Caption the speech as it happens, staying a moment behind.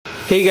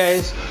Hey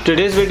guys,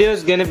 today's video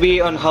is gonna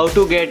be on how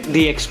to get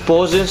the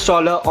Xposed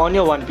installer on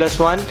your Oneplus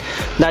One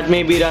that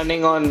may be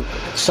running on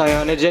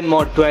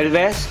CyanogenMod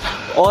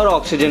 12s or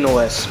Oxygen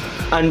OS.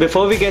 And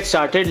before we get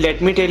started,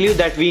 let me tell you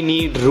that we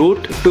need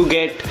root to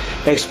get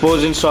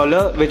Xposed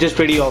installer, which is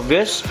pretty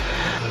obvious.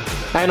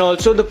 And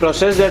also the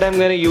process that I'm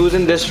going to use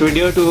in this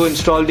video to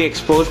install the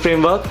Xposed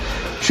framework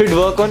should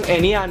work on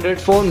any Android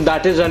phone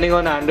that is running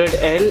on Android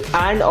L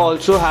and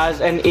also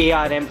has an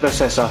ARM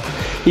processor.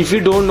 If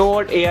you don't know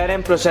what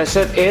ARM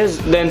processor is,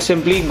 then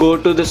simply go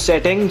to the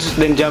settings,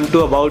 then jump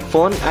to about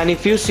phone, and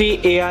if you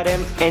see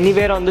ARM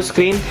anywhere on the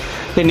screen,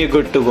 then you're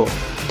good to go.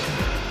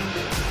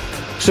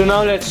 So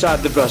now let's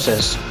start the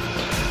process.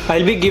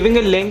 I'll be giving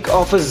a link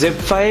of a zip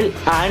file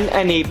and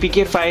an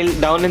APK file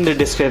down in the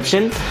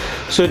description.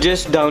 So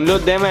just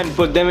download them and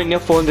put them in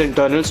your phone's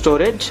internal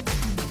storage.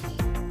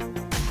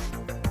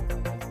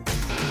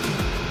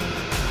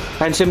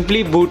 And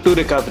simply boot to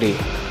recovery.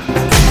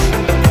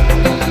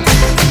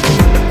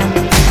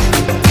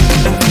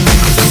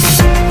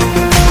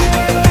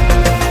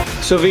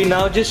 So we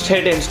now just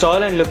hit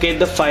install and locate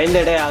the file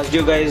that I asked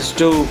you guys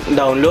to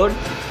download,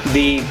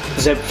 the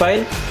zip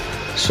file.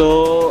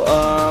 So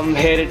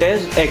here it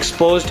is,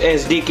 Xposed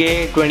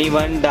SDK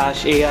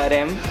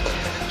 21-ARM.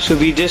 So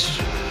we just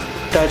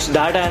touch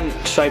that and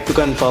swipe to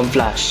confirm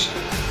flash.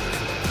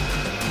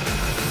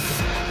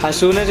 As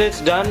soon as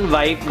it's done,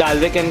 wipe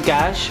Dalvik and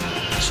cache,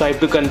 swipe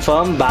to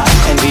confirm, back,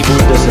 and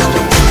reboot the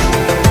system.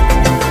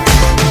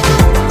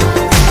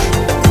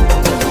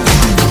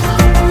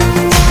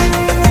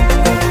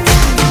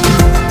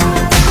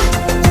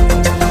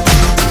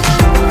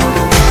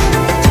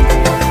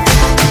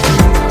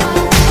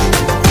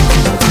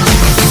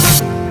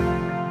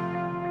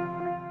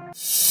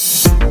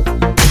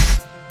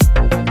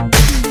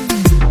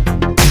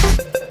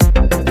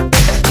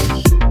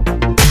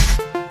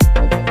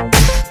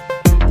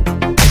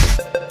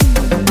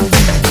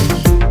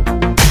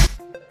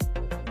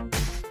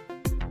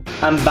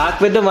 I'm back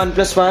with the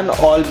Oneplus One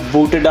all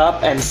booted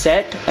up and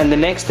set, and the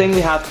next thing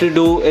we have to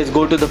do is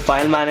go to the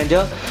file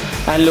manager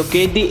and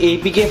locate the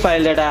APK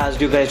file that I asked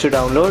you guys to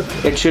download.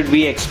 It should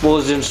be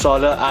Xposed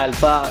installer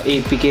alpha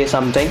APK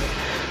something,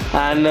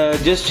 and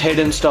just hit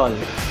install.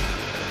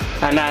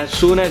 And as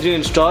soon as you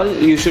install,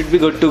 you should be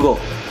good to go.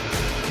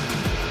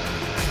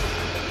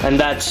 And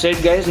that's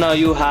it guys, now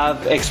you have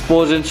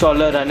Xposed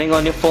installer running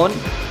on your phone.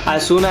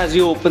 As soon as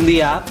you open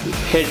the app,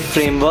 hit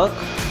framework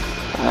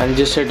and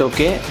just hit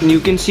OK. You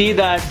can see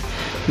that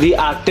the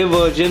active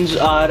versions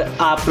are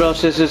app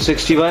processor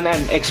 61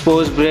 and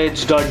Xposed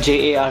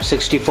bridge.jar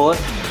 64.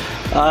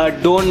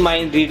 Don't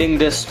mind reading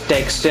this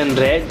text in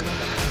red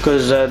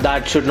because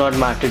that should not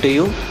matter to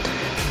you.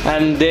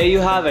 And there you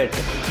have it,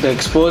 the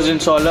Xposed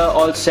installer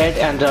all set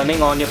and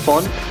running on your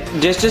phone.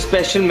 Just a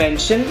special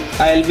mention,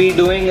 I'll be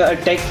doing a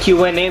tech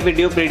Q&A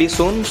video pretty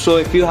soon, so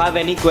if you have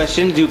any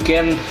questions, you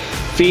can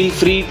feel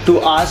free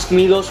to ask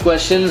me those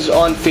questions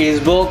on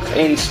Facebook,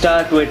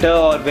 Insta, Twitter,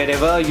 or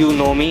wherever you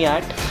know me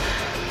at,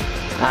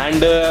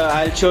 and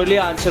I'll surely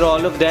answer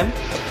all of them.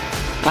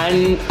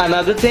 And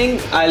another thing,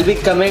 I'll be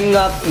coming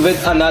up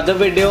with another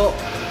video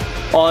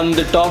on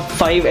the top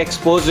 5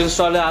 Xposed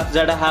installer apps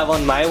that I have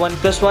on my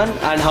Oneplus One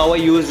and how I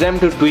use them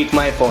to tweak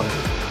my phone.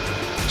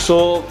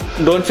 So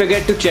don't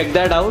forget to check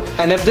that out,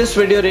 and if this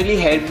video really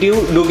helped you,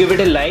 do give it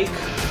a like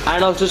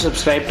and also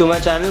subscribe to my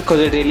channel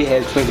because it really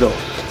helps me grow.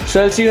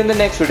 So I'll see you in the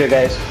next video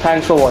guys.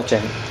 Thanks for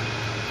watching.